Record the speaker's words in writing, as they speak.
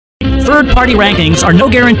third-party rankings are no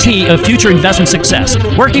guarantee of future investment success.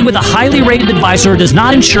 Working with a highly rated advisor does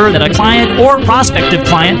not ensure that a client or prospective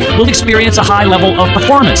client will experience a high level of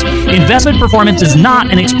performance. Investment performance is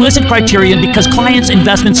not an explicit criterion because clients'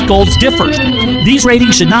 investment goals differ. These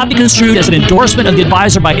ratings should not be construed as an endorsement of the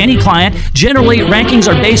advisor by any client. Generally,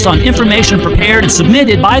 rankings are based on information prepared and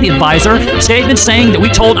submitted by the advisor. Statements saying that we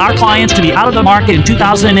told our clients to be out of the market in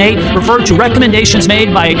 2008 refer to recommendations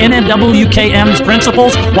made by MMWKM's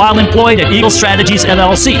principals while employed at Eagle Strategies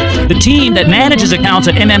LLC. The team that manages accounts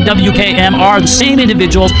at MMWKM are the same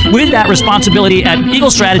individuals with that responsibility at Eagle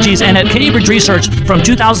Strategies and at Cambridge Research from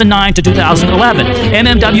 2009 to 2011.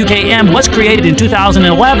 MMWKM was created in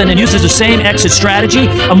 2011 and uses the same exit strategy.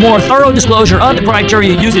 A more thorough disclosure of the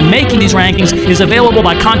criteria used in making these rankings is available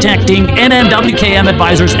by contacting MMWKM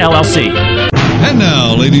Advisors LLC. And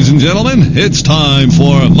now, ladies and gentlemen, it's time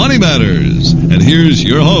for Money Matters. And here's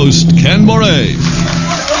your host, Ken Moray.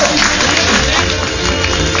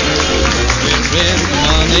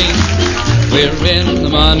 We're in the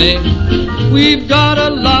money. We've got a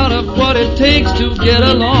lot of what it takes to get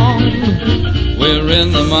along. We're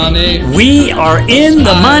in the money. We are in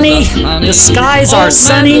the money. The skies are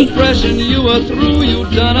sunny.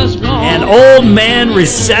 And old man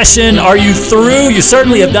recession, are you through? You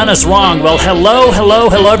certainly have done us wrong. Well, hello,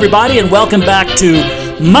 everybody, and welcome back to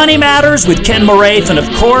Money Matters with Ken Moraith. And of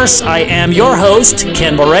course, I am your host,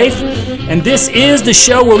 Ken Moraith. And this is the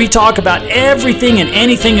show where we talk about everything and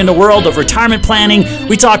anything in the world of retirement planning.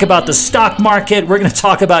 We talk about the stock market. We're going to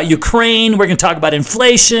talk about Ukraine. We're going to talk about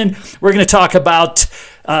inflation. We're going to talk about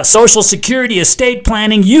Social Security, estate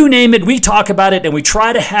planning, you name it, we talk about it, and we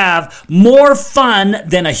try to have more fun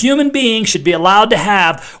than a human being should be allowed to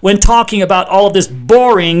have when talking about all of this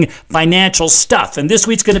boring financial stuff. And this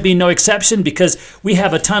week's going to be no exception because we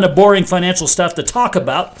have a ton of boring financial stuff to talk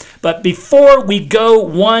about. But before we go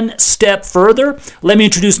one step further, let me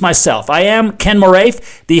introduce myself. I am Ken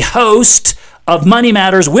Moraith, the host of Money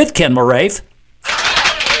Matters with Ken Moraith.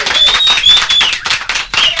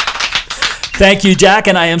 Thank you, Jack,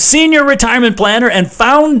 and I am Senior Retirement Planner and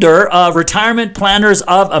founder of Retirement Planners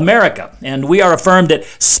of America. And we are a firm that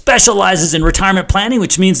specializes in retirement planning,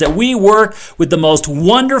 which means that we work with the most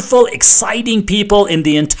wonderful, exciting people in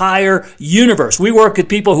the entire universe. We work with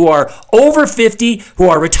people who are over 50, who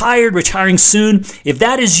are retiring soon. If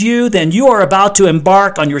that is you, then you are about to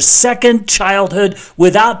embark on your second childhood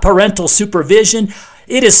without parental supervision.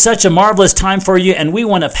 It is such a marvelous time for you, and we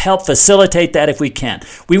want to help facilitate that if we can.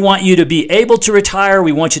 We want you to be able to retire.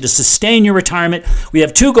 We want you to sustain your retirement. We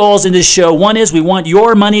have two goals in this show. One is we want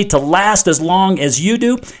your money to last as long as you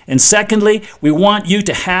do. And secondly, we want you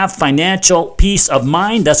to have financial peace of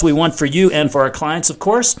mind. That's what we want for you and for our clients, of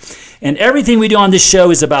course. And everything we do on this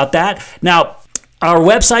show is about that. Now, our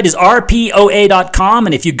website is rpoa.com,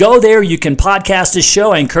 and if you go there, you can podcast this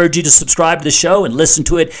show. I encourage you to subscribe to the show and listen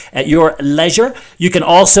to it at your leisure. You can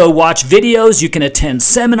also watch videos. You can attend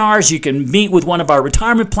seminars. You can meet with one of our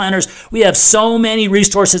retirement planners. We have so many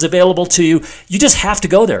resources available to you. You just have to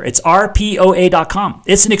go there. It's rpoa.com.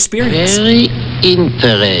 It's an experience. Very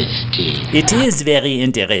interesting. It is very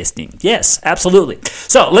interesting. Yes, absolutely.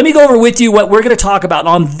 So let me go over with you what we're going to talk about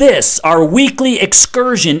on this, our weekly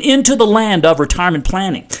excursion into the land of retirement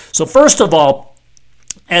planning. So first of all,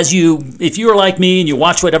 if you're like me and you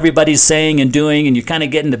watch what everybody's saying and doing and you kind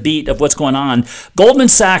of get in the beat of what's going on, Goldman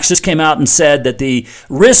Sachs just came out and said that the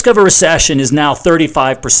risk of a recession is now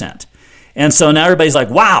 35%. And so now everybody's like,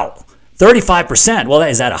 wow, 35%. Well,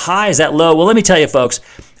 is that a high? Is that low? Well, let me tell you, folks,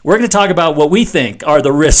 we're going to talk about what we think are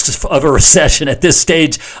the risks of a recession at this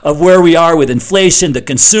stage of where we are with inflation, the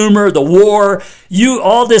consumer, the war,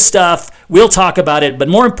 all this stuff. We'll talk about it, but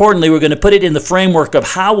more importantly, we're going to put it in the framework of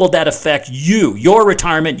how will that affect you, your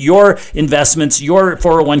retirement, your investments, your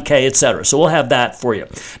 401k, etc. So we'll have that for you.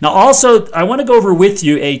 Now, also, I want to go over with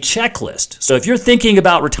you a checklist. So if you're thinking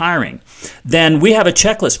about retiring, then we have a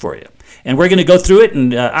checklist for you. And we're going to go through it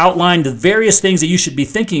and outline the various things that you should be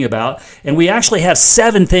thinking about. And we actually have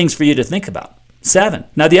 7 things for you to think about. 7.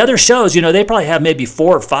 Now, the other shows, they probably have maybe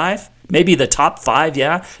 4 or 5. Maybe the top 5,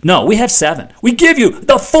 yeah? No, we have 7. We give you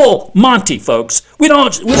the full Monty, folks. We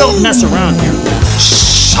don't mess around here.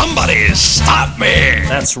 Somebody stop me!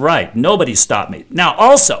 That's right. Nobody stopped me. Now,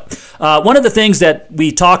 also, one of the things that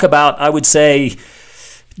we talk about, I would say,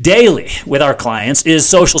 daily with our clients is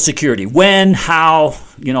Social Security. When, how,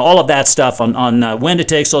 all of that stuff on when to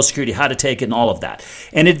take Social Security, how to take it, and all of that.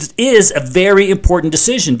 And it is a very important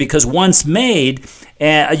decision because once made,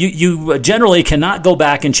 And you generally cannot go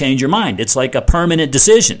back and change your mind. It's like a permanent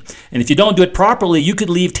decision. And if you don't do it properly, you could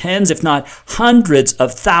leave tens, if not hundreds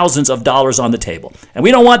of thousands of dollars on the table. And we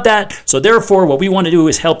don't want that. So therefore, what we want to do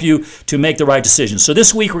is help you to make the right decision. So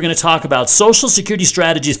this week, we're going to talk about Social Security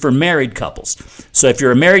strategies for married couples. So if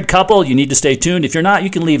you're a married couple, you need to stay tuned. If you're not, you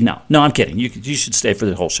can leave now. No, I'm kidding. You should stay for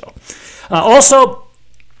the whole show. Also,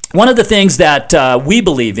 one of the things that we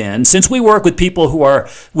believe in, since we work with people who are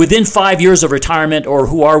within 5 years of retirement or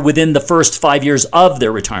who are within the first 5 years of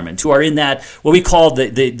their retirement, who are in that, what we call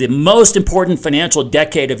the most important financial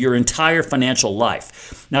decade of your entire financial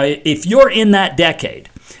life. Now, if you're in that decade,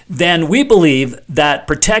 then we believe that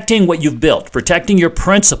protecting what you've built, protecting your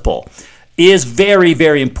principal, is very,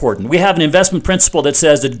 very important. We have an investment principle that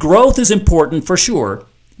says that growth is important for sure.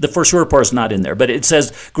 The for sure part's not in there, but it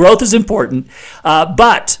says growth is important,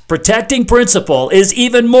 but protecting principal is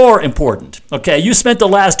even more important. Okay, you spent the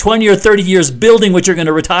last 20 or 30 years building what you're going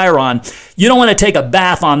to retire on. You don't want to take a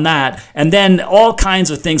bath on that, and then all kinds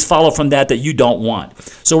of things follow from that you don't want.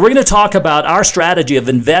 So we're going to talk about our strategy of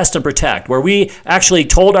invest and protect, where we actually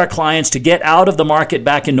told our clients to get out of the market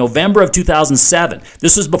back in November of 2007.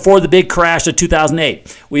 This was before the big crash of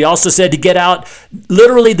 2008. We also said to get out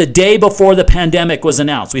literally the day before the pandemic was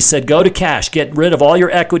announced. We said, go to cash, get rid of all your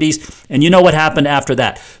equities, and you know what happened after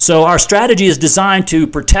that. So our strategy is designed to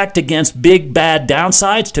protect against big, bad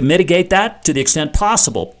downsides, to mitigate that to the extent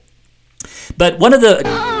possible. But one of the...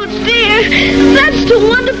 Oh, dear, that's too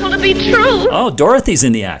wonderful to be true. Oh, Dorothy's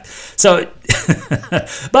in the act. So,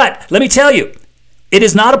 but let me tell you, it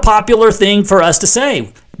is not a popular thing for us to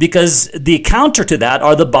say, because the counter to that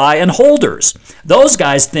are the buy and holders. Those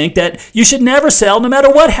guys think that you should never sell no matter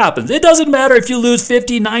what happens. It doesn't matter if you lose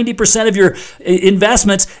 50, 90% of your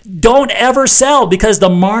investments. Don't ever sell because the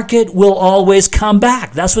market will always come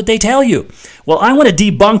back. That's what they tell you. Well, I want to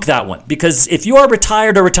debunk that one, because if you are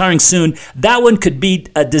retired or retiring soon, that one could be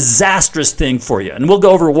a disastrous thing for you. And we'll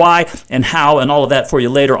go over why and how and all of that for you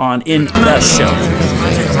later on in the show.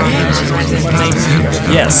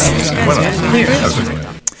 Yes.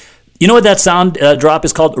 You know what that sound drop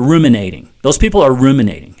is called? Ruminating. Those people are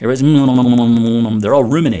ruminating. They're all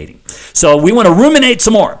ruminating. So we want to ruminate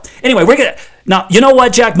some more. Anyway, we're going to... Now, you know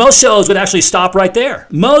what, Jack? Most shows would actually stop right there.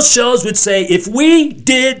 Most shows would say, if we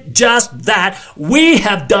did just that, we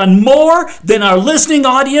have done more than our listening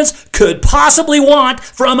audience could possibly want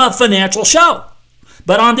from a financial show.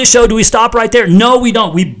 But on this show, do we stop right there? No, we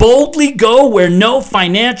don't. We boldly go where no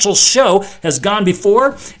financial show has gone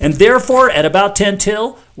before. And therefore, at about 10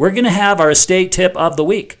 till, we're going to have our estate tip of the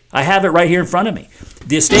week. I have it right here in front of me.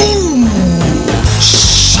 The estate...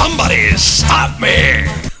 Somebody stop me!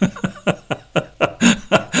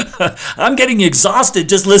 I'm getting exhausted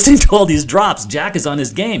just listening to all these drops. Jack is on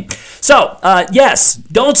his game. So, yes,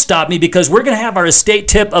 don't stop me, because we're going to have our estate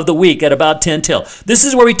tip of the week at about 10 till. This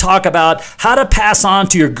is where we talk about how to pass on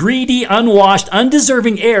to your greedy, unwashed,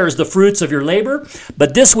 undeserving heirs the fruits of your labor.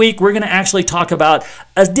 But this week, we're going to actually talk about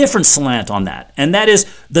a different slant on that. And that is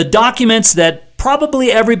the documents that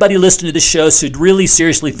probably everybody listening to this show should really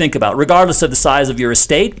seriously think about, regardless of the size of your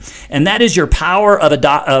estate, and that is your power of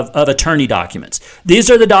attorney documents. These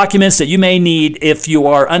are the documents that you may need if you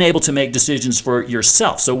are unable to make decisions for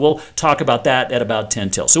yourself. So we'll talk about that at about 10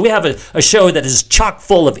 till. So we have a show that is chock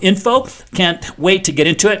full of info. Can't wait to get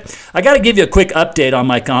into it. I got to give you a quick update on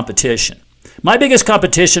my competition. My biggest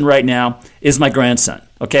competition right now is my grandson.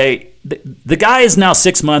 Okay, the guy is now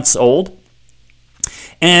 6 months old.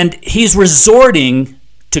 And he's resorting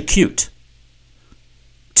to cute,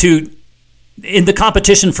 in the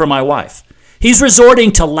competition for my wife. He's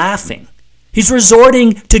resorting to laughing. He's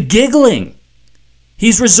resorting to giggling.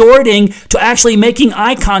 He's resorting to actually making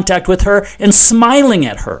eye contact with her and smiling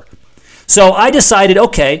at her. So I decided,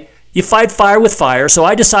 okay, you fight fire with fire, so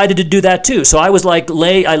I decided to do that too. So I was like,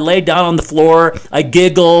 I laid down on the floor, I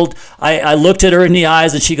giggled, I looked at her in the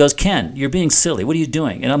eyes, and she goes, Ken, you're being silly, what are you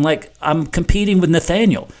doing? And I'm like, I'm competing with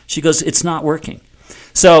Nathaniel. She goes, it's not working.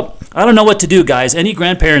 So I don't know what to do, guys. Any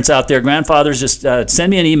grandparents out there, grandfathers, just send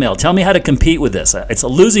me an email. Tell me how to compete with this. It's a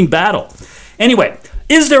losing battle. Anyway,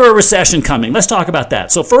 is there a recession coming? Let's talk about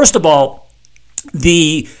that. So first of all,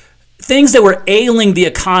 the things that were ailing the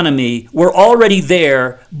economy were already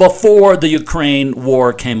there before the Ukraine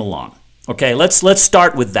war came along. Okay, let's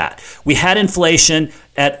start with that. We had inflation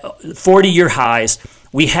at 40-year highs.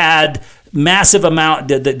 We had massive amount.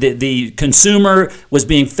 The consumer was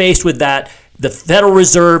being faced with that. The Federal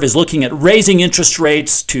Reserve is looking at raising interest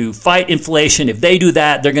rates to fight inflation. If they do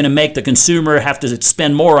that, they're going to make the consumer have to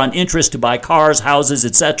spend more on interest to buy cars, houses,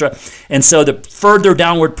 etc. And so the further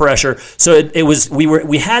downward pressure. So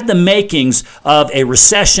we had the makings of a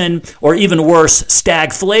recession, or even worse,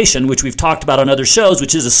 stagflation, which we've talked about on other shows,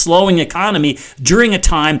 which is a slowing economy during a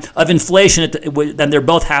time of inflation, and they're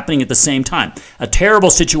both happening at the same time. A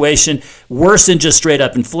terrible situation, worse than just straight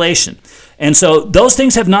up inflation. And so those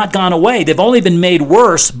things have not gone away. They've only been made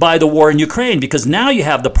worse by the war in Ukraine, because now you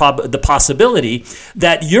have the possibility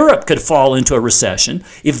that Europe could fall into a recession.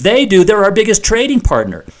 If they do, they're our biggest trading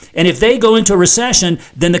partner. And if they go into a recession,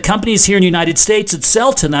 then the companies here in the United States that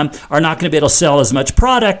sell to them are not going to be able to sell as much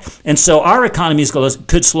product. And so our economies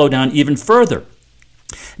could slow down even further.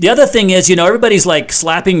 The other thing is, everybody's like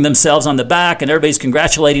slapping themselves on the back and everybody's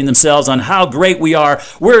congratulating themselves on how great we are.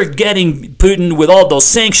 We're getting Putin with all those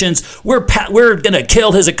sanctions. We're going to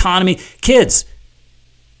kill his economy. Kids,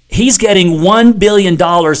 he's getting $1 billion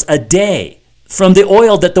a day from the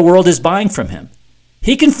oil that the world is buying from him.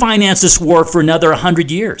 He can finance this war for another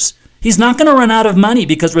 100 years. He's not going to run out of money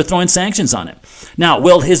because we're throwing sanctions on him. Now,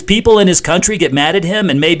 will his people in his country get mad at him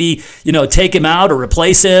and maybe, take him out or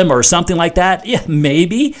replace him or something like that? Yeah,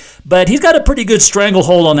 maybe. But he's got a pretty good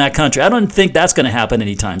stranglehold on that country. I don't think that's going to happen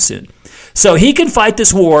anytime soon. So he can fight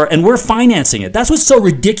this war, and we're financing it. That's what's so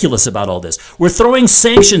ridiculous about all this. We're throwing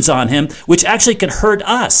sanctions on him, which actually can hurt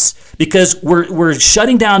us, because we're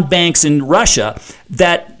shutting down banks in Russia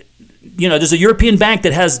that, there's a European bank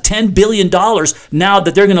that has $10 billion now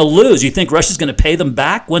that they're going to lose. You think Russia's going to pay them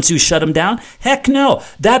back once you shut them down? Heck no.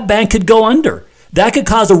 That bank could go under. That could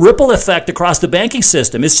cause a ripple effect across the banking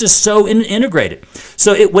system. It's just so integrated.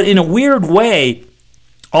 So in a weird way,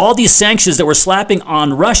 all these sanctions that we're slapping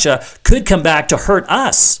on Russia could come back to hurt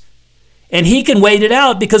us. And he can wait it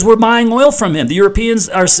out because we're buying oil from him.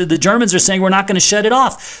 The Germans are saying we're not going to shut it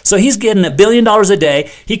off. So he's getting $1 billion a day.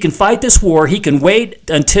 He can fight this war. He can wait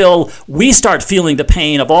until we start feeling the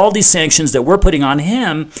pain of all these sanctions that we're putting on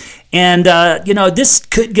him. And, this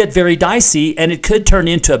could get very dicey, and it could turn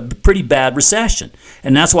into a pretty bad recession.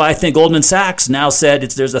 And that's why I think Goldman Sachs now said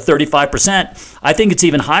there's a 35%. I think it's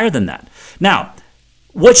even higher than that. Now,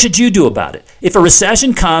 what should you do about it? If a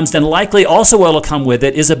recession comes, then likely also what will come with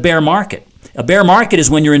it is a bear market. A bear market is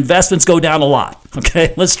when your investments go down a lot.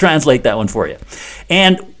 Okay, let's translate that one for you.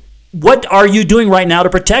 And what are you doing right now to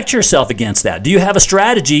protect yourself against that? Do you have a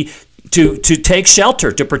strategy to take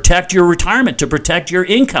shelter, to protect your retirement, to protect your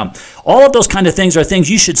income? All of those kind of things are things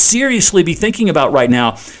you should seriously be thinking about right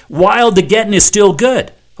now while the getting is still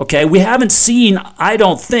good. Okay, we haven't seen, I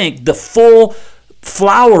don't think, the full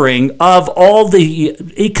flowering of all the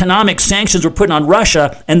economic sanctions we're putting on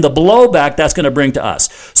Russia and the blowback that's going to bring to us.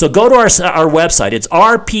 So go to our website. It's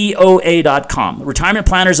rpoa.com,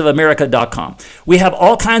 retirementplannersofamerica.com. We have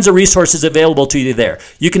all kinds of resources available to you there.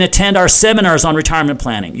 You can attend our seminars on retirement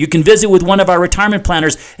planning. You can visit with one of our retirement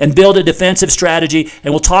planners and build a defensive strategy,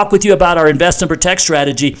 and we'll talk with you about our invest and protect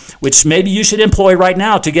strategy, which maybe you should employ right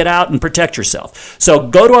now to get out and protect yourself. So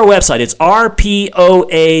go to our website. It's rpoa.com.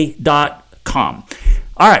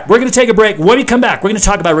 All right, we're going to take a break. When we come back, we're going to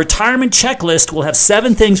talk about retirement checklist. We'll have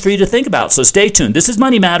 7 things for you to think about, so stay tuned. This is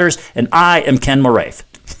Money Matters, and I am Ken Moraith.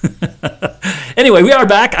 Anyway, we are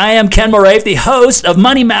back. I am Ken Moraith, the host of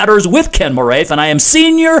Money Matters with Ken Moraith, and I am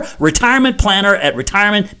Senior Retirement Planner at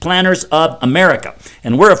Retirement Planners of America.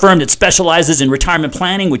 And we're a firm that specializes in retirement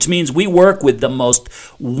planning, which means we work with the most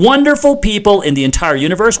wonderful people in the entire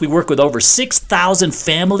universe. We work with over 6,000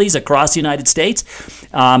 families across the United States.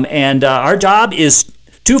 And our job is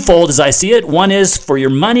twofold as I see it. One is for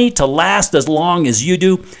your money to last as long as you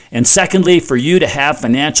do. And secondly, for you to have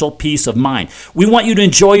financial peace of mind. We want you to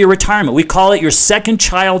enjoy your retirement. We call it your second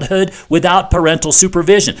childhood without parental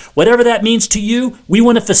supervision. Whatever that means to you, we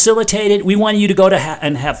want to facilitate it. We want you to go to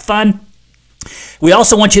and have fun. We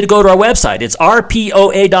also want you to go to our website. It's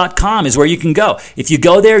rpoa.com is where you can go. If you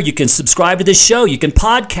go there, you can subscribe to this show. You can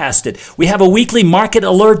podcast it. We have a weekly market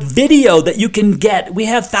alert video that you can get. We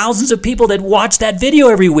have thousands of people that watch that video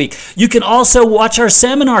every week. You can also watch our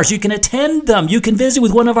seminars. You can attend them. You can visit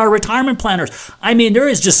with one of our retirement planners. I mean, there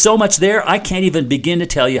is just so much there. I can't even begin to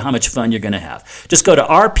tell you how much fun you're going to have. Just go to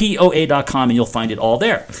rpoa.com and you'll find it all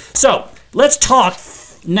there. So let's talk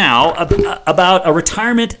now about a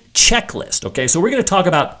retirement checklist. Okay, so we're going to talk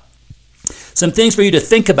about some things for you to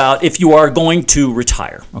think about if you are going to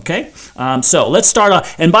retire. Okay, so let's start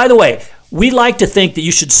off. And by the way, we like to think that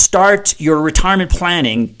you should start your retirement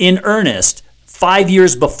planning in earnest 5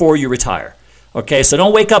 years before you retire. Okay, so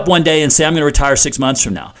don't wake up one day and say, I'm going to retire 6 months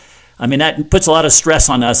from now. I mean, that puts a lot of stress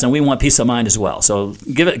on us, and we want peace of mind as well. So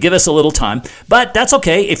give us a little time. But that's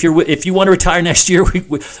okay. If you want to retire next year,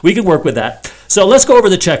 we can work with that. So let's go over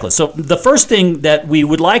the checklist. So the first thing that we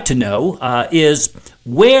would like to know is,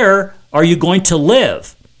 where are you going to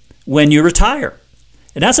live when you retire?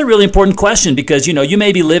 And that's a really important question, because, you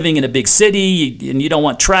may be living in a big city and you don't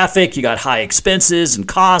want traffic. You got high expenses and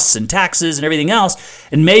costs and taxes and everything else.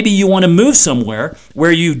 And maybe you want to move somewhere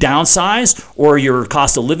where you downsize, or your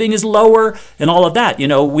cost of living is lower and all of that.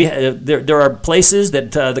 There are places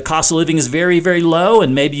that the cost of living is very, very low,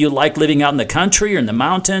 and maybe you like living out in the country or in the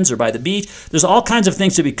mountains or by the beach. There's all kinds of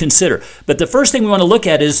things to be considered. But the first thing we want to look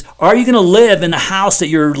at is, are you going to live in the house that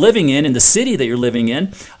you're living in the city that you're living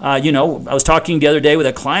in? I was talking the other day with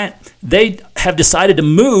a client. They have decided to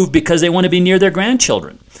move because they want to be near their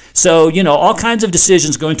grandchildren. So, all kinds of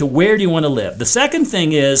decisions go into where do you want to live. The second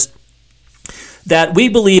thing is that we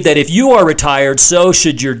believe that if you are retired, so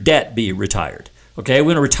should your debt be retired. Okay, we're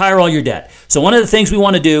going to retire all your debt. So one of the things we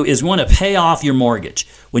want to do is we want to pay off your mortgage.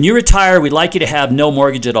 When you retire, we'd like you to have no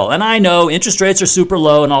mortgage at all. And I know interest rates are super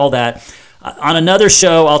low and all that. On another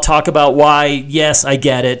show, I'll talk about why, yes, I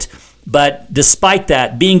get it. But despite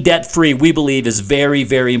that, being debt-free, we believe, is very,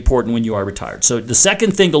 very important when you are retired. So the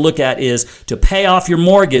second thing to look at is to pay off your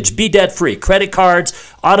mortgage, be debt-free. Credit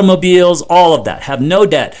cards, automobiles, all of that. Have no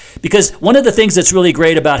debt. Because one of the things that's really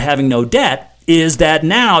great about having no debt is that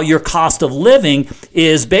now your cost of living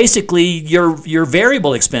is basically your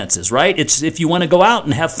variable expenses, right? It's if you want to go out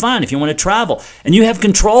and have fun, if you want to travel, and you have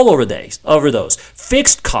control over those.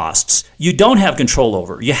 Fixed costs, you don't have control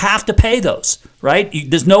over. You have to pay those, right?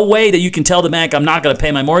 There's no way that you can tell the bank, I'm not going to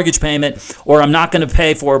pay my mortgage payment, or I'm not going to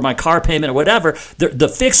pay for my car payment or whatever. The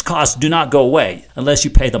fixed costs do not go away unless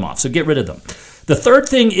you pay them off. So get rid of them. The third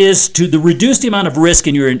thing is to reduce the amount of risk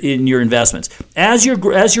in your investments. As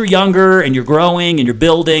you're younger and you're growing and you're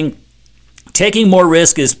building, taking more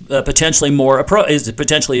risk is potentially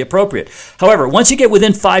appropriate. However, once you get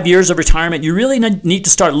within 5 years of retirement, you really need to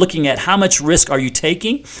start looking at how much risk are you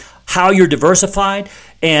taking, how you're diversified,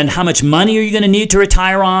 and how much money are you going to need to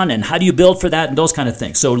retire on, and how do you build for that, and those kind of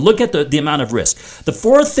things. So look at the amount of risk. The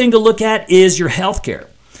fourth thing to look at is your health care.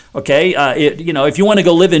 Okay, if you want to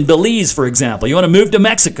go live in Belize, for example, you want to move to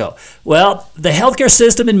Mexico. Well, the healthcare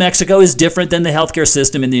system in Mexico is different than the healthcare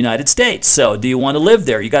system in the United States. So do you want to live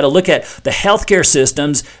there? You got to look at the healthcare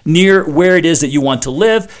systems near where it is that you want to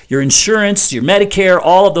live, your insurance, your Medicare,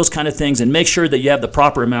 all of those kind of things, and make sure that you have the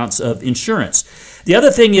proper amounts of insurance. The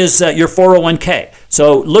other thing is your 401k.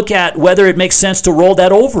 So look at whether it makes sense to roll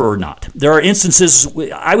that over or not. There are instances,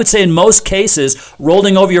 I would say in most cases,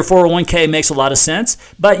 rolling over your 401k makes a lot of sense.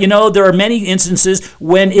 But, there are many instances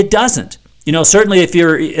when it doesn't. Certainly if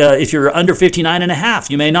you're under 59 and a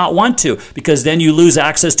half, you may not want to, because then you lose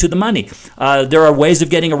access to the money. There are ways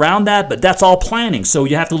of getting around that, but that's all planning. So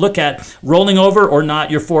you have to look at rolling over or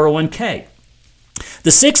not your 401k.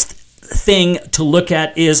 The sixth thing to look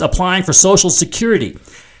at is applying for Social Security.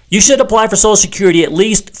 You should apply for Social Security at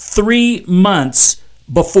least 3 months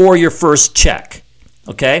before your first check.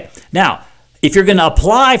 Okay? Now, if you're going to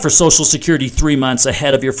apply for Social Security 3 months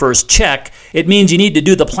ahead of your first check, it means you need to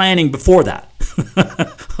do the planning before that.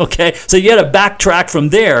 Okay? So you got to backtrack from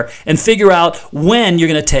there and figure out when you're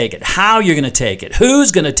going to take it, how you're going to take it,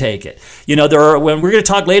 who's going to take it. We're going to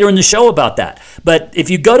talk later in the show about that. But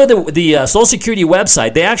if you go to the Social Security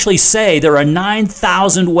website, they actually say there are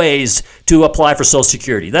 9,000 ways to apply for Social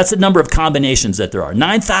Security. That's the number of combinations that there are,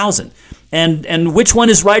 9,000. And which one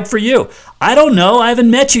is right for you? I don't know. I haven't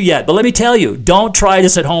met you yet. But let me tell you, don't try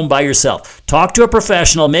this at home by yourself. Talk to a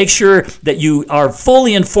professional. Make sure that you are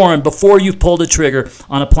fully informed before you pull the trigger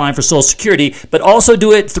on applying for Social Security. But also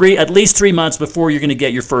do it at least 3 months before you're going to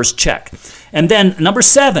get your first check. And then number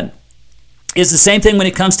 7 is the same thing when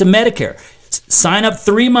it comes to Medicare. Sign up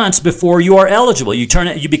 3 months before you are eligible. You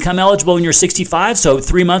become eligible when you're 65, so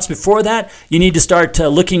 3 months before that, you need to start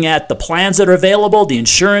looking at the plans that are available, the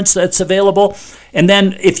insurance that's available. And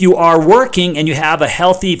then if you are working and you have a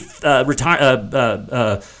healthy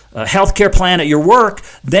health care plan at your work,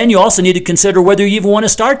 then you also need to consider whether you even want to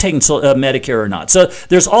start taking Medicare or not. So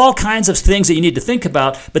there's all kinds of things that you need to think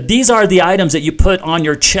about, but these are the items that you put on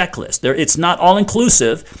your checklist. It's not all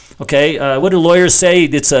inclusive. Okay, what do lawyers say?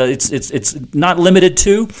 It's not limited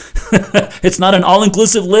to. It's not an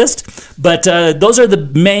all-inclusive list, but those are the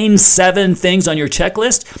main 7 things on your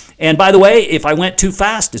checklist. And by the way, if I went too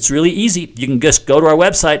fast, it's really easy. You can just go to our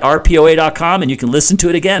website, rpoa.com, and you can listen to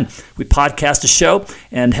it again. We podcast a show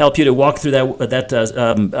and help you to walk through that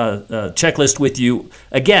checklist with you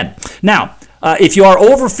again. Now, if you are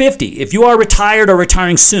over 50, if you are retired or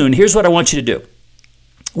retiring soon, here's what I want you to do.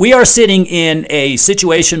 We are sitting in a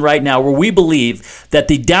situation right now where we believe that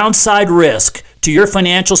the downside risk to your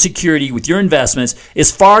financial security with your investments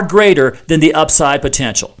is far greater than the upside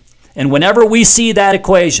potential. And whenever we see that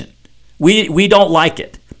equation, we don't like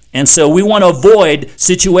it. And so we want to avoid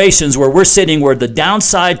situations where we're sitting where the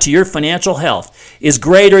downside to your financial health is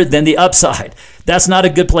greater than the upside. That's not a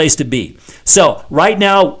good place to be. So right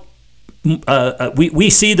now, we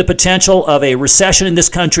see the potential of a recession in this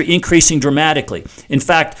country increasing dramatically. In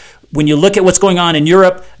fact, when you look at what's going on in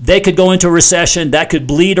Europe, they could go into a recession. That could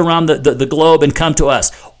bleed around the globe and come to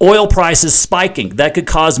us. Oil prices spiking. That could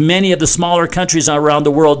cause many of the smaller countries around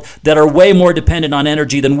the world that are way more dependent on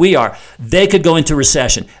energy than we are. They could go into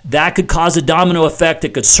recession. That could cause a domino effect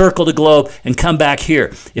that could circle the globe and come back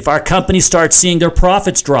here. If our companies start seeing their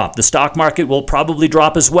profits drop, the stock market will probably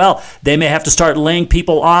drop as well. They may have to start laying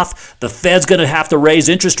people off. The Fed's going to have to raise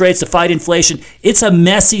interest rates to fight inflation. It's a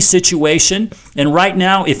messy situation. And right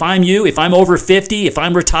now, if I'm over 50, if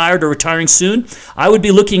I'm retired or retiring soon, I would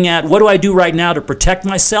be looking at what do I do right now to protect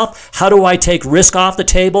myself? How do I take risk off the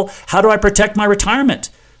table? How do I protect my retirement?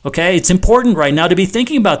 Okay, it's important right now to be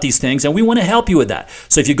thinking about these things, and we want to help you with that.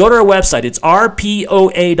 So if you go to our website, it's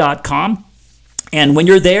rpoa.com. And when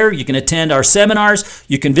you're there, you can attend our seminars.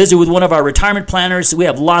 You can visit with one of our retirement planners. We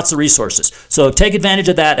have lots of resources. So take advantage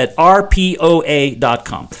of that at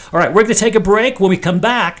rpoa.com. All right, we're going to take a break. When we come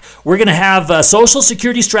back, we're going to have Social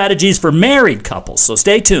Security strategies for married couples. So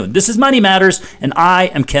stay tuned. This is Money Matters, and I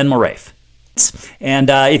am Ken Moraif. And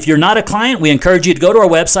if you're not a client, we encourage you to go to our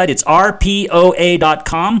website. It's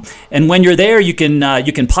rpoa.com. And when you're there, you can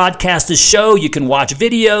podcast this show. You can watch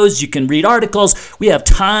videos. You can read articles. We have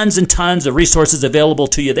tons and tons of resources available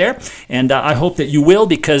to you there. And I hope that you will,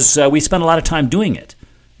 because we spend a lot of time doing it.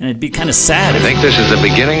 And it'd be kind of sad. I think this is the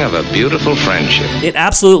beginning of a beautiful friendship. It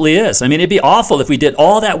absolutely is. I mean, it'd be awful if we did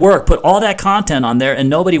all that work, put all that content on there, and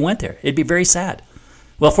nobody went there. It'd be very sad.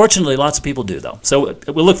 Well, fortunately, lots of people do, though. So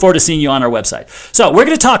we look forward to seeing you on our website. So we're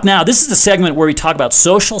going to talk now. This is the segment where we talk about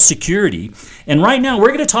Social Security. And right now, we're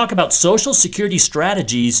going to talk about Social Security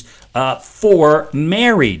strategies for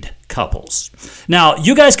married couples. Now,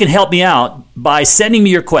 you guys can help me out by sending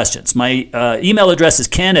me your questions. My email address is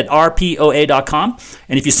ken@rpoa.com.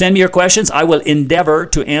 And if you send me your questions, I will endeavor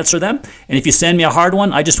to answer them. And if you send me a hard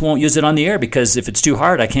one, I just won't use it on the air, because if it's too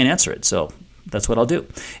hard, I can't answer it. So that's what I'll do.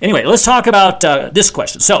 Anyway, let's talk about this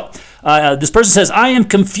question. So this person says, I am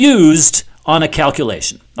confused on a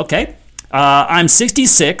calculation. Okay. I'm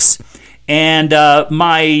 66, and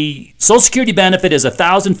my Social Security benefit is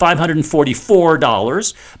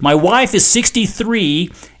 $1,544. My wife is 63,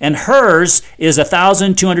 and hers is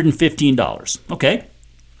 $1,215. Okay.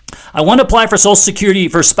 I want to apply for Social Security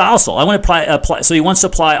for spousal. I want to apply. So he wants to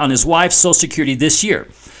apply on his wife's Social Security this year.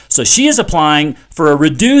 So she is applying for a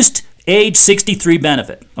reduced age 63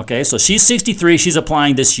 benefit. Okay, so she's 63, she's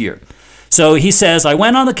applying this year. So he says, I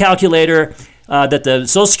went on the calculator that the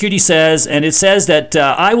Social Security says, and it says that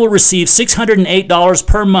I will receive $608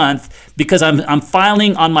 per month because I'm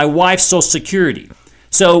filing on my wife's Social Security.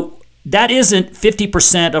 So that isn't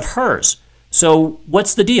 50% of hers. So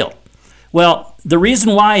what's the deal? Well, the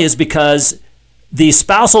reason why is because the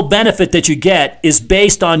spousal benefit that you get is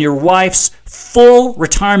based on your wife's full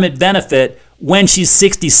retirement benefit when she's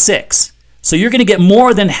 66. So you're going to get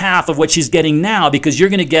more than half of what she's getting now, because you're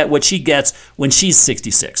going to get what she gets when she's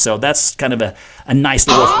 66. So that's kind of a nice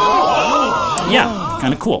little... Yeah,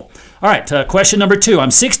 kind of cool. All right, question number 2.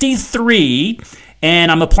 I'm 63,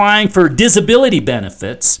 and I'm applying for disability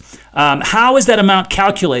benefits. How is that amount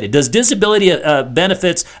calculated? Does disability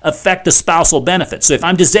benefits affect the spousal benefits? So if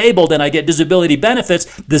I'm disabled and I get disability benefits,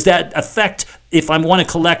 does that affect if I want to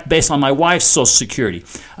collect based on my wife's Social Security?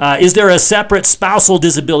 Is there a separate spousal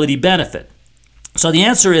disability benefit? So the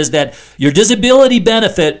answer is that your disability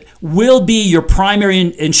benefit will be your primary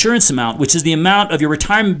insurance amount, which is the amount of your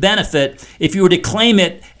retirement benefit if you were to claim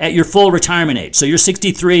it at your full retirement age. So you're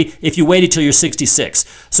 63 if you waited till you're 66.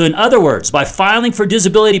 So in other words, by filing for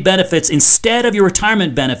disability benefits instead of your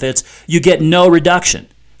retirement benefits, you get no reduction.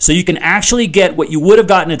 So you can actually get what you would have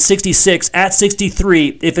gotten at 66 at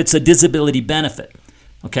 63 if it's a disability benefit.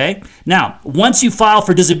 Okay? Now, once you file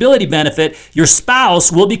for disability benefit, your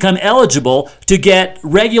spouse will become eligible to get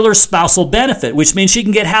regular spousal benefit, which means she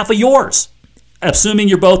can get half of yours, assuming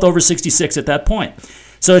you're both over 66 at that point.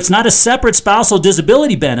 So it's not a separate spousal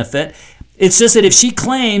disability benefit. It's just that if she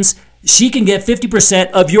claims, she can get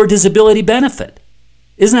 50% of your disability benefit.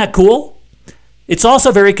 Isn't that cool? It's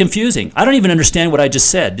also very confusing. I don't even understand what I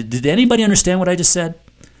just said. Did anybody understand what I just said?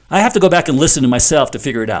 I have to go back and listen to myself to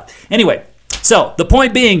figure it out. Anyway, So the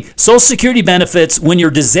point being, Social Security benefits when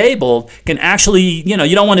you're disabled can actually, you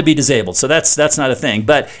don't want to be disabled. So that's not a thing.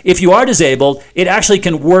 But if you are disabled, it actually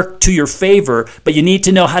can work to your favor, but you need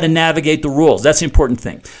to know how to navigate the rules. That's the important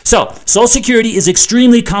thing. So Social Security is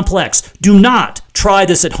extremely complex. Do not try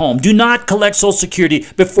this at home. Do not collect Social Security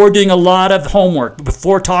before doing a lot of homework,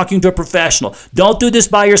 before talking to a professional. Don't do this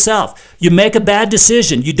by yourself. You make a bad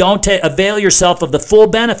decision. You don't avail yourself of the full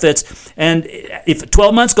benefits, and if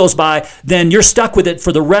 12 months goes by, then you're stuck with it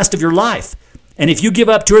for the rest of your life. And if you give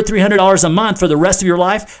up $200 or $300 a month for the rest of your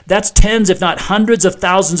life, that's tens, if not hundreds of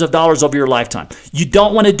thousands of dollars over your lifetime. You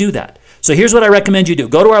don't want to do that. So here's what I recommend you do.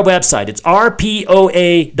 Go to our website. It's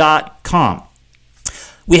rpoa.com.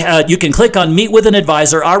 You can click on Meet with an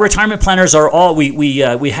Advisor. Our retirement planners are all we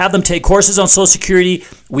have them take courses on Social Security.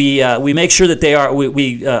 We make sure that they are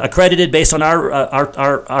accredited based on our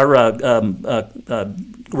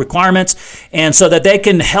requirements, and so that they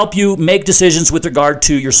can help you make decisions with regard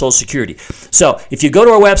to your Social Security. So if you go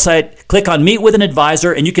to our website, click on Meet with an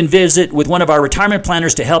Advisor, and you can visit with one of our retirement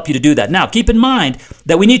planners to help you to do that. Now, keep in mind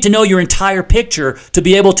that we need to know your entire picture to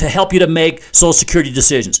be able to help you to make Social Security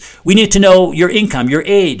decisions. We need to know your income, your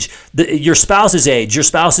age, your spouse's age, your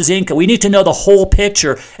spouse's income. We need to know the whole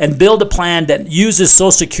picture and build a plan that uses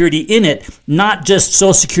Social Security in it, not just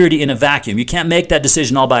Social Security in a vacuum. You can't make that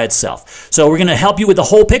decision all by itself. So we're going to help you with the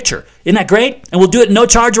whole picture. Isn't that great? And we'll do it no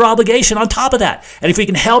charge or obligation on top of that. And if we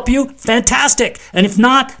can help you, fantastic. And if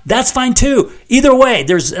not, that's fine too. Either way,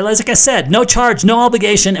 there's, like I said, no charge, no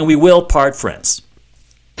obligation, and we will part friends.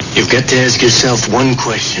 You've got to ask yourself one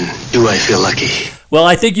question. Do I feel lucky? Well,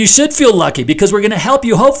 I think you should feel lucky because we're going to help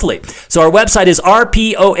you, hopefully. So our website is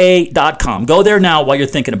rpoa.com. Go there now while you're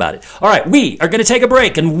thinking about it. All right, we are going to take a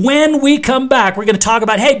break. And when we come back, we're going to talk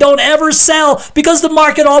about, hey, don't ever sell because the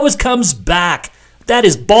market always comes back. That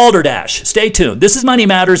is balderdash. Stay tuned. This is Money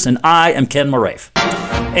Matters, and I am Ken Moraif.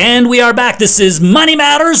 And we are back. This is Money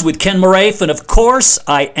Matters with Ken Moraif. And of course,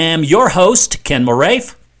 I am your host, Ken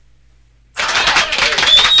Moraif.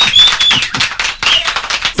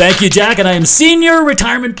 Thank you, Jack, and I am Senior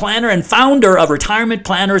Retirement Planner and founder of Retirement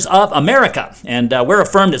Planners of America. And we're a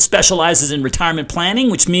firm that specializes in retirement planning,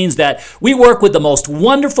 which means that we work with the most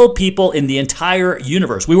wonderful people in the entire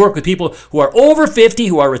universe. We work with people who are over 50,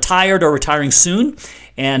 who are retired or retiring soon.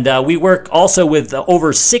 And we work also with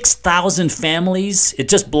over 6,000 families. It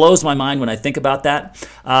just blows my mind when I think about that,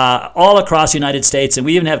 all across the United States. And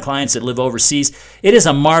we even have clients that live overseas. It is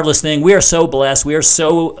a marvelous thing. We are so blessed. We are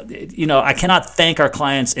so, I cannot thank our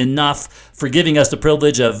clients enough for giving us the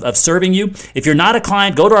privilege of serving you. If you're not a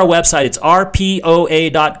client, go to our website. It's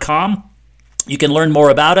rpoa.com. You can learn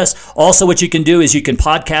more about us. Also, what you can do is you can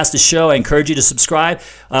podcast the show. I encourage you to subscribe.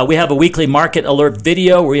 We have a weekly market alert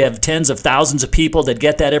video where we have tens of thousands of people that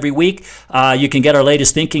get that every week. You can get our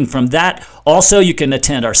latest thinking from that. Also, you can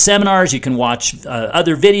attend our seminars. You can watch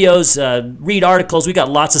other videos, read articles. We got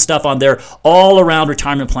lots of stuff on there all around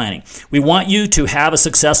retirement planning. We want you to have a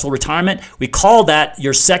successful retirement. We call that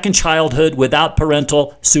your second childhood without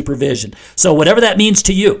parental supervision. So whatever that means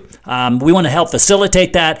to you, we want to help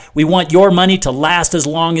facilitate that. We want your money to last as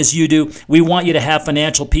long as you do. We want you to have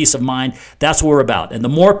financial peace of mind. That's what we're about. And the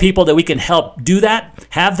more people that we can help do that,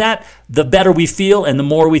 have that, the better we feel and the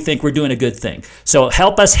more we think we're doing a good thing. So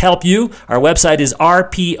help us help you. Our website is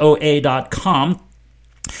rpoa.com.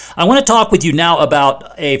 I want to talk with you now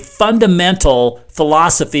about a fundamental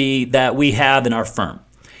philosophy that we have in our firm.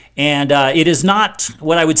 And it is not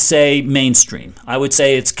what I would say mainstream. I would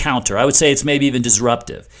say it's counter. I would say it's maybe even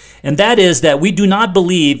disruptive. And that is that we do not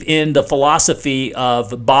believe in the philosophy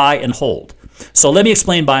of buy and hold. So let me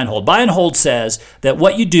explain buy and hold. Buy and hold says that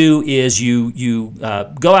what you do is you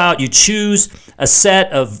go out, you choose a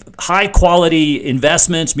set of high-quality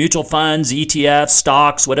investments, mutual funds, ETFs,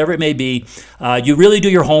 stocks, whatever it may be. You really do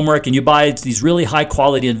your homework and you buy these really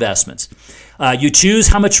high-quality investments. You choose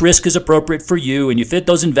how much risk is appropriate for you, and you fit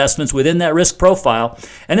those investments within that risk profile.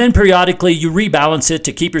 And then periodically, you rebalance it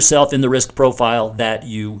to keep yourself in the risk profile that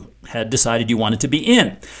you had decided you wanted to be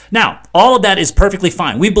in. Now, all of that is perfectly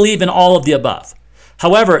fine. We believe in all of the above.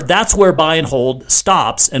 However, that's where buy and hold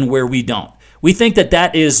stops and where we don't. We think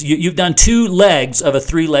that is, you've done two legs of a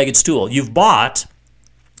three-legged stool. You've bought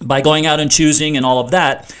by going out and choosing and all of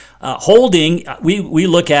that. Holding, we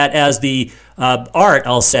look at as the art,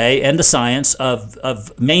 I'll say, and the science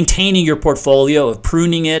of maintaining your portfolio, of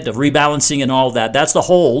pruning it, of rebalancing and all of that. That's the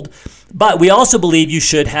hold. But we also believe you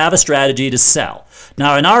should have a strategy to sell.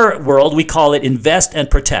 Now, in our world, we call it invest and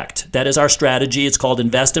protect. That is our strategy. It's called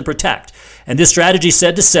invest and protect. And this strategy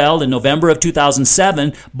said to sell in November of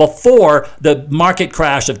 2007 before the market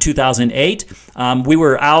crash of 2008. We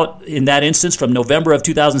were out in that instance from November of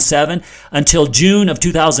 2007 until June of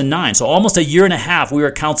 2009. So almost a year and a half we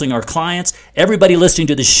were counseling our clients, everybody listening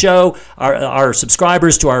to the show, our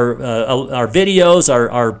subscribers to our videos,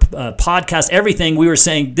 our podcast, everything. We were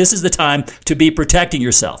saying this is the time to be protecting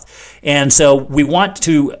yourself. And so we want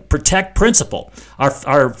to protect principal.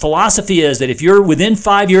 Our philosophy is that if you're within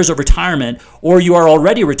 5 years of retirement or you are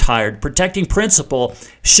already retired, protecting principal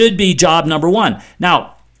should be job number one.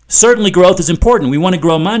 Now, certainly growth is important. We want to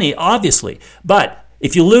grow money, obviously. But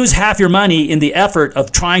if you lose half your money in the effort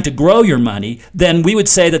of trying to grow your money, then we would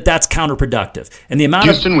say that that's counterproductive. And the amount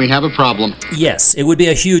Houston, we have a problem. Yes, it would be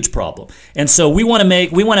a huge problem. And so we want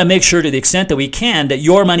to make sure to the extent that we can that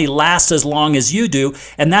your money lasts as long as you do,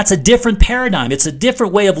 and that's a different paradigm. It's a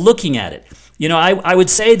different way of looking at it. You know, I would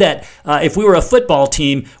say that if we were a football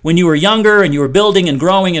team, when you were younger and you were building and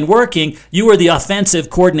growing and working, you were the offensive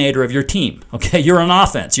coordinator of your team. Okay, you're on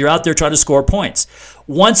offense. You're out there trying to score points.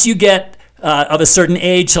 Once you get of a certain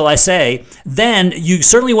age, shall I say, then you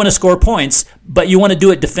certainly want to score points, but you want to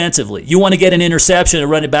do it defensively. You want to get an interception and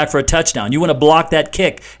run it back for a touchdown. You want to block that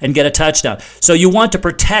kick and get a touchdown. So you want to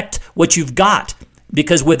protect what you've got,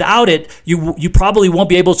 because without it, you probably won't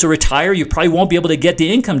be able to retire. You probably won't be able to get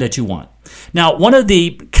the income that you want. Now, one of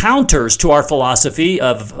the counters to our philosophy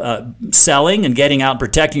of selling and getting out and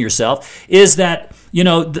protecting yourself is that, you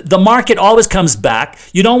know, the market always comes back.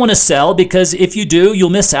 You don't want to sell because if you do, you'll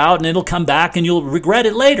miss out and it'll come back and you'll regret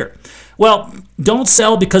it later. Well, don't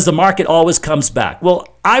sell because the market always comes back. Well,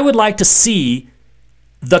 I would like to see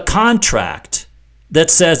the contract that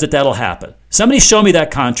says that that'll happen. Somebody show me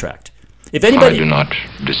that contract. If anybody... I do not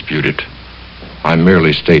dispute it. I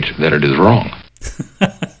merely state that it is wrong.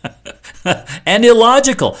 And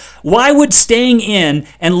illogical. Why would staying in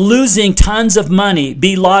and losing tons of money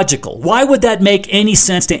be logical? Why would that make any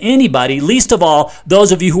sense to anybody, least of all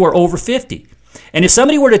those of you who are over 50? And if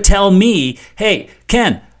somebody were to tell me, hey,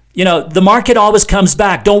 Ken, you know, the market always comes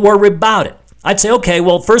back, don't worry about it, I'd say, okay,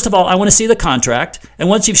 well, first of all, I want to see the contract. And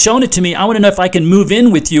once you've shown it to me, I want to know if I can move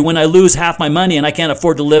in with you when I lose half my money and I can't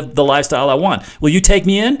afford to live the lifestyle I want. Will you take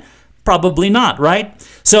me in? Probably not, right?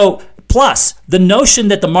 So, plus, the notion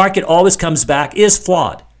that the market always comes back is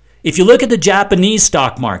flawed. If you look at the Japanese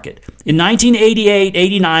stock market, in 1988,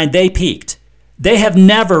 89, they peaked. They have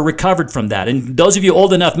never recovered from that. And those of you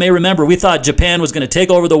old enough may remember, we thought Japan was going to take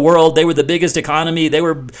over the world. They were the biggest economy.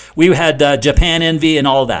 We had Japan envy and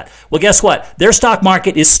all that. Well, guess what? Their stock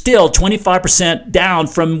market is still 25% down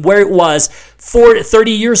from where it was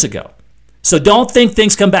 30 years ago. So don't think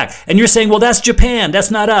things come back. And you're saying, well, that's Japan. That's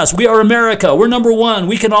not us. We are America. We're number one.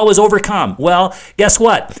 We can always overcome. Well, guess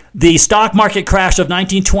what? The stock market crash of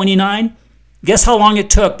 1929, guess how long it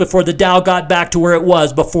took before the Dow got back to where it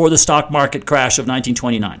was before the stock market crash of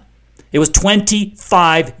 1929? It was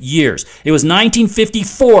 25 years. It was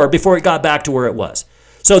 1954 before it got back to where it was.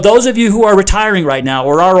 So those of you who are retiring right now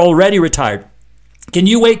or are already retired, can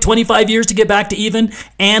you wait 25 years to get back to even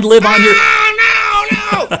and live on your...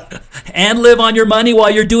 No! and live on your money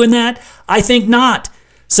while you're doing that? I think not.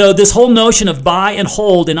 So this whole notion of buy and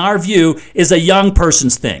hold, in our view, is a young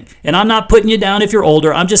person's thing. And I'm not putting you down if you're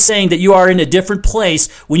older. I'm just saying that you are in a different place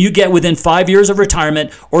when you get within 5 years of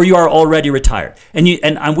retirement or you are already retired.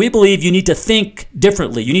 And we believe you need to think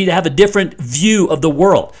differently. You need to have a different view of the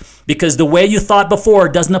world, because the way you thought before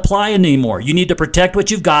doesn't apply anymore. You need to protect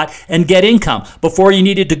what you've got and get income. Before, you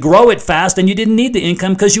needed to grow it fast and you didn't need the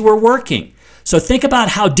income because you were working. So think about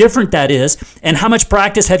how different that is and how much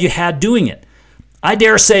practice have you had doing it. I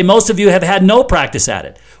dare say most of you have had no practice at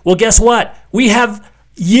it. Well, guess what? We have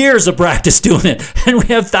years of practice doing it, and we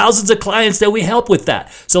have thousands of clients that we help with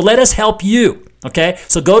that. So let us help you. Okay,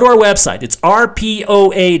 so go to our website. It's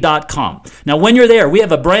rpoa.com. Now, when you're there, we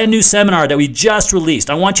have a brand new seminar that we just released.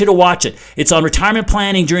 I want you to watch it. It's on retirement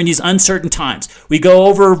planning during these uncertain times. We go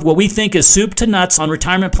over what we think is soup to nuts on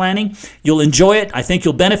retirement planning. You'll enjoy it. I think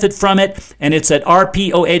you'll benefit from it, and it's at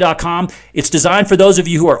rpoa.com. It's designed for those of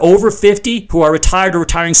you who are over 50, who are retired or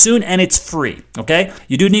retiring soon, and it's free. Okay,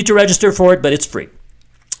 you do need to register for it, but it's free.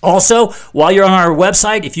 Also, while you're on our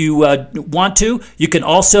website, if you want to, you can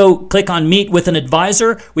also click on Meet with an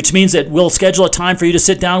Advisor, which means that we'll schedule a time for you to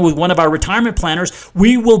sit down with one of our retirement planners.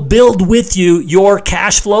 We will build with you your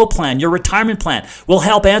cash flow plan, your retirement plan. We'll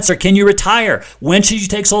help answer, can you retire? When should you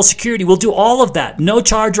take Social Security? We'll do all of that. No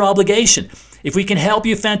charge or obligation. If we can help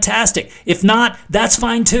you, fantastic. If not, that's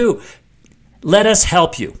fine too. Let us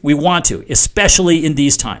help you. We want to, especially in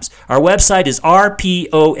these times. Our website is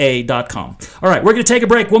rpoa.com. All right, we're going to take a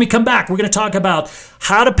break. When we come back, we're going to talk about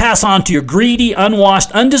how to pass on to your greedy,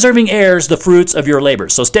 unwashed, undeserving heirs the fruits of your labor.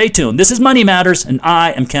 So stay tuned. This is Money Matters, and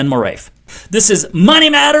I am Ken Moraif. This is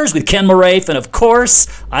Money Matters with Ken Moraif, and of course,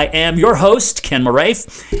 I am your host, Ken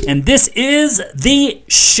Moraif, and this is the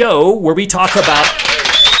show where we talk about...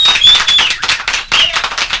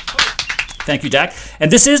 Thank you, Jack.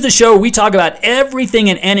 And this is the show where we talk about everything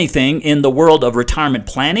and anything in the world of retirement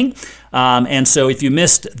planning. And so if you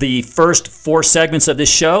missed the first 4 segments of this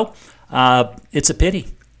show, it's a pity.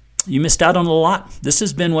 You missed out on a lot. This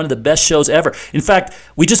has been one of the best shows ever. In fact,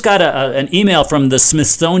 we just got an email from the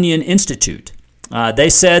Smithsonian Institute. They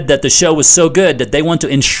said that the show was so good that they want to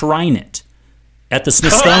enshrine it at the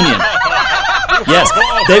Smithsonian. Yes,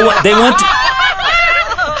 they want to...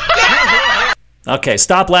 Okay,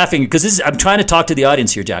 stop laughing, because I'm trying to talk to the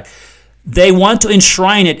audience here, Jack. They want to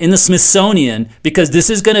enshrine it in the Smithsonian because this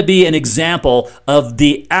is going to be an example of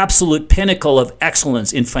the absolute pinnacle of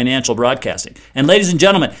excellence in financial broadcasting. And ladies and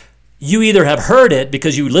gentlemen, you either have heard it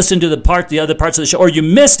because you listened to the other parts of the show, or you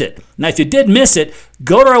missed it. Now, if you did miss it,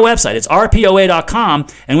 go to our website. It's rpoa.com,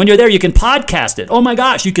 and when you're there, you can podcast it. Oh my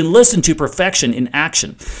gosh, you can listen to perfection in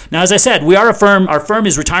action. Now, as I said, we are a firm. Our firm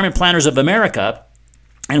is Retirement Planners of America.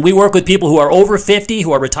 And we work with people who are over 50,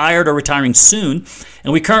 who are retired or retiring soon.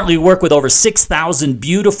 And we currently work with over 6,000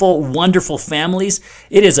 beautiful, wonderful families.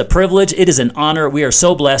 It is a privilege. It is an honor. We are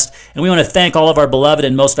so blessed. And we want to thank all of our beloved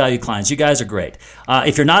and most valued clients. You guys are great.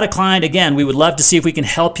 If you're not a client, again, we would love to see if we can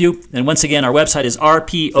help you. And once again, our website is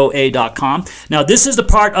rpoa.com. Now, this is the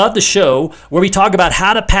part of the show where we talk about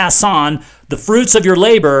how to pass on the fruits of your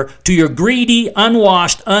labor to your greedy,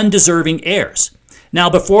 unwashed, undeserving heirs. Now,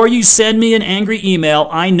 before you send me an angry email,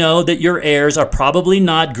 I know that your heirs are probably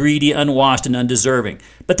not greedy, unwashed, and undeserving,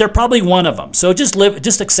 but they're probably one of them. So just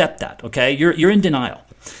accept that, okay? You're in denial.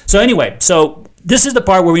 So anyway, this is the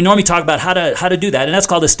part where we normally talk about how to do that, and that's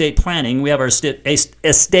called estate planning. We have our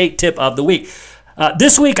estate tip of the week.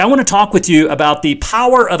 This week, I want to talk with you about the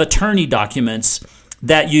power of attorney documents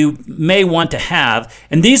that you may want to have,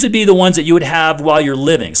 and these would be the ones that you would have while you're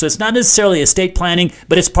living. So it's not necessarily estate planning,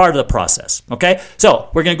 but it's part of the process, okay? So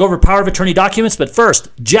we're going to go over power of attorney documents, but first,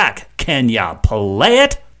 Jack, can ya play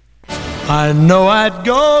it? I know I'd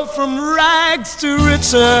go from rags to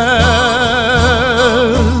riches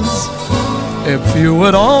if you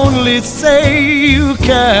would only say you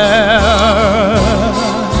care.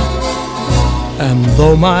 And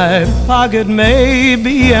though my pocket may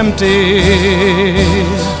be empty,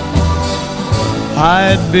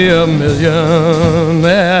 I'd be a millionaire.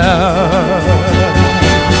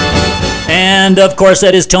 And of course,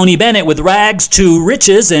 that is Tony Bennett with Rags to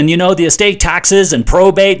Riches. And you know, the estate taxes and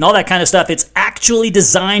probate and all that kind of stuff, it's actually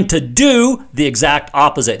designed to do the exact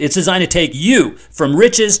opposite. It's designed to take you from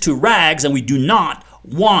riches to rags, and we do not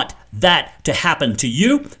want that to happen to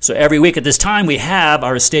you. So every week at this time, we have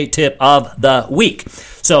our estate tip of the week.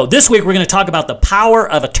 So this week, we're going to talk about the power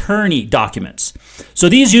of attorney documents. So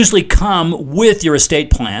these usually come with your estate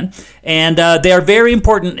plan, and they are very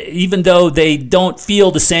important, even though they don't feel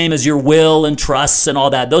the same as your will and trusts and all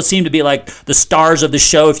that. Those seem to be like the stars of the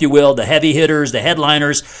show, if you will, the heavy hitters, the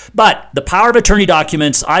headliners. But the power of attorney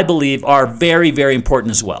documents, I believe, are very, very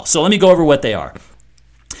important as well. So let me go over what they are.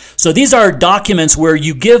 So these are documents where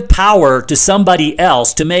you give power to somebody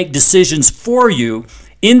else to make decisions for you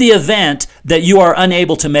in the event that you are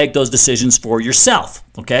unable to make those decisions for yourself,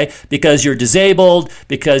 okay? Because you're disabled,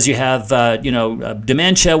 because you have,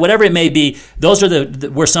 dementia, whatever it may be, those are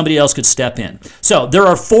where somebody else could step in. So there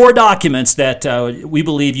are 4 documents that we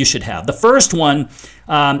believe you should have. The first one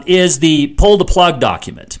is the pull the plug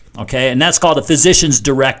document, okay? And that's called a physician's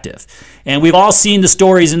directive. And we've all seen the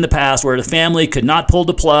stories in the past where the family could not pull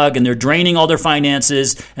the plug and they're draining all their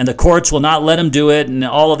finances and the courts will not let them do it and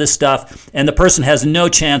all of this stuff, and the person has no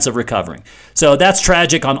chance of recovering. So that's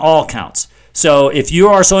tragic on all counts. So if you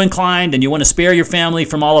are so inclined and you want to spare your family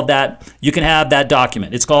from all of that, you can have that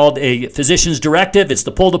document. It's called a physician's directive. It's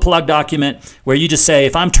the pull the plug document where you just say,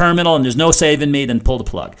 if I'm terminal and there's no saving me, then pull the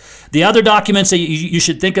plug. The other documents that you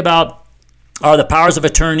should think about are the powers of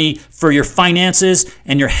attorney for your finances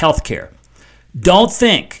and your health care. Don't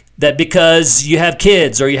think that because you have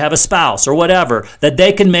kids or you have a spouse or whatever, that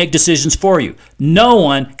they can make decisions for you. No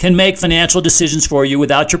one can make financial decisions for you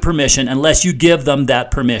without your permission unless you give them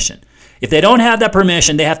that permission. If they don't have that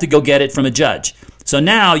permission, they have to go get it from a judge. So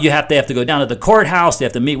now you have to go down to the courthouse. They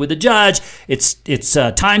have to meet with the judge. It's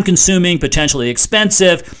time consuming, potentially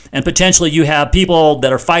expensive, and potentially you have people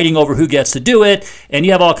that are fighting over who gets to do it, and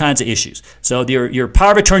you have all kinds of issues. So your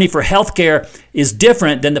power of attorney for healthcare is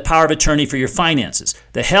different than the power of attorney for your finances.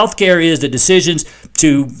 The healthcare is the decisions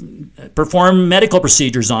to perform medical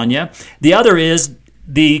procedures on you. The other is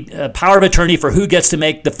the power of attorney for who gets to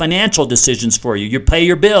make the financial decisions for you. You pay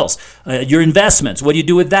your bills, your investments. What do you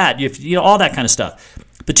do with that? All that kind of stuff.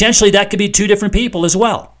 Potentially that could be two different people as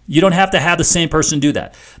well. You don't have to have the same person do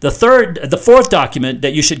that. The fourth document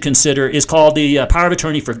that you should consider is called the power of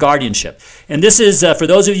attorney for guardianship. And this is for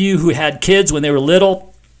those of you who had kids when they were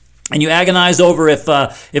little, and you agonized over if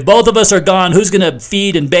both of us are gone, who's going to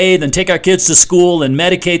feed and bathe and take our kids to school and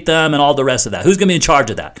medicate them and all the rest of that? Who's going to be in charge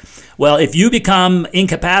of that? Well, if you become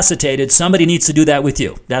incapacitated, somebody needs to do that with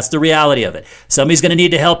you. That's the reality of it. Somebody's going to need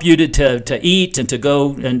to help you to eat and to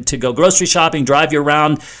go grocery shopping, drive you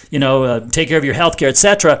around, take care of your health care,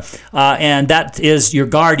 etc. And that is your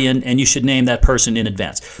guardian, and you should name that person in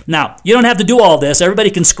advance. Now, you don't have to do all this. Everybody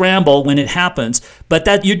can scramble when it happens, but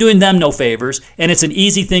that you're doing them no favors, and it's an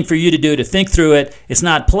easy thing for you to do, to think through it. It's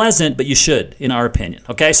not pleasant, but you should, in our opinion.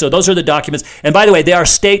 Okay, so those are the documents. And by the way, they are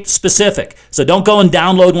state specific. So don't go and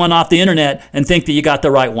download one off the internet and think that you got the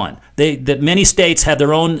right one. Many states have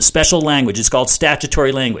their own special language. It's called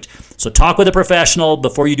statutory language. So talk with a professional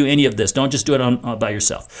before you do any of this. Don't just do it by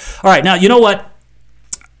yourself. All right, now you know what?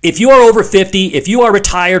 If you are over 50, if you are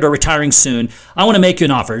retired or retiring soon, I want to make you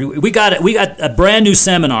an offer. We got a brand new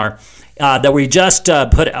seminar that we just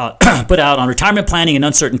put out on retirement planning in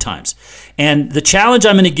uncertain times. And the challenge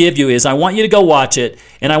I'm going to give you is I want you to go watch it,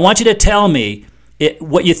 and I want you to tell me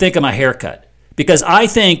what you think of my haircut. Because I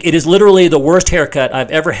think it is literally the worst haircut I've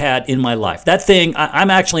ever had in my life. That thing, I'm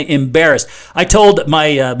actually embarrassed. I told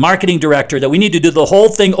my marketing director that we need to do the whole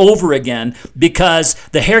thing over again because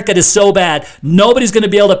the haircut is so bad, nobody's going to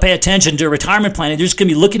be able to pay attention to retirement planning. They're just going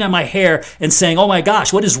to be looking at my hair and saying, oh my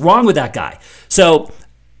gosh, what is wrong with that guy? So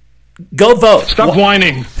go vote. Stop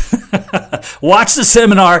whining. Watch the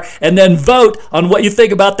seminar and then vote on what you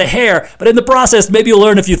think about the hair. But in the process, maybe you'll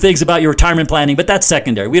learn a few things about your retirement planning, but that's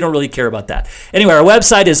secondary. We don't really care about that. Anyway, our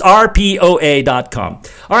website is rpoa.com.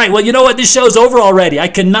 All right, well, you know what? This show's over already. I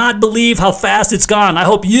cannot believe how fast it's gone. I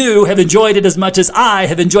hope you have enjoyed it as much as I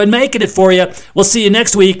have enjoyed making it for you. We'll see you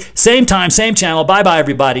next week. Same time, same channel. Bye-bye,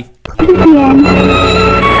 everybody. Of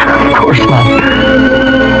course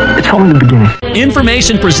not. It's all in the beginning.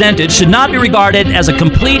 Information presented should not be regarded as a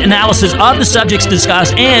complete analysis of the subjects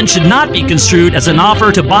discussed and should not be construed as an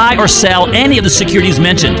offer to buy or sell any of the securities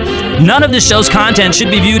mentioned. None of this show's content should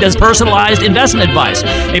be viewed as personalized investment advice.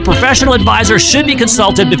 A professional advisor should be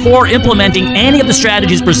consulted before implementing any of the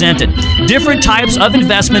strategies presented. Different types of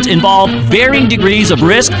investments involve varying degrees of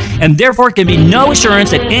risk, and therefore can be no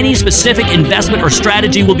assurance that any specific investment or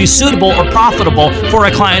strategy will be suitable or profitable for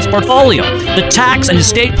a client's portfolio. The tax and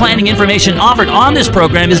estate planning information offered on this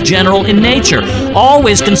program is general in nature.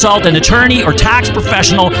 Always consult an attorney or tax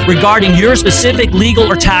professional regarding your specific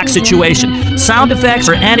legal or tax situation. Sound effects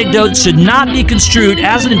or anecdotes should not be construed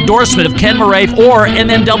as an endorsement of Ken Moraif or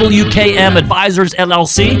MMWKM Advisors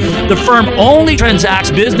LLC. The firm only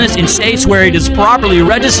transacts business in states where it is properly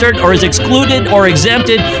registered or is excluded or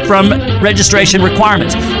exempted from registration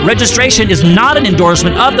requirements. Registration is not an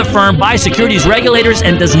endorsement of the firm by securities regulators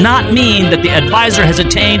and does not mean that the advisor has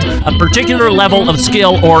attained a particular level of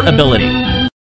skill or ability.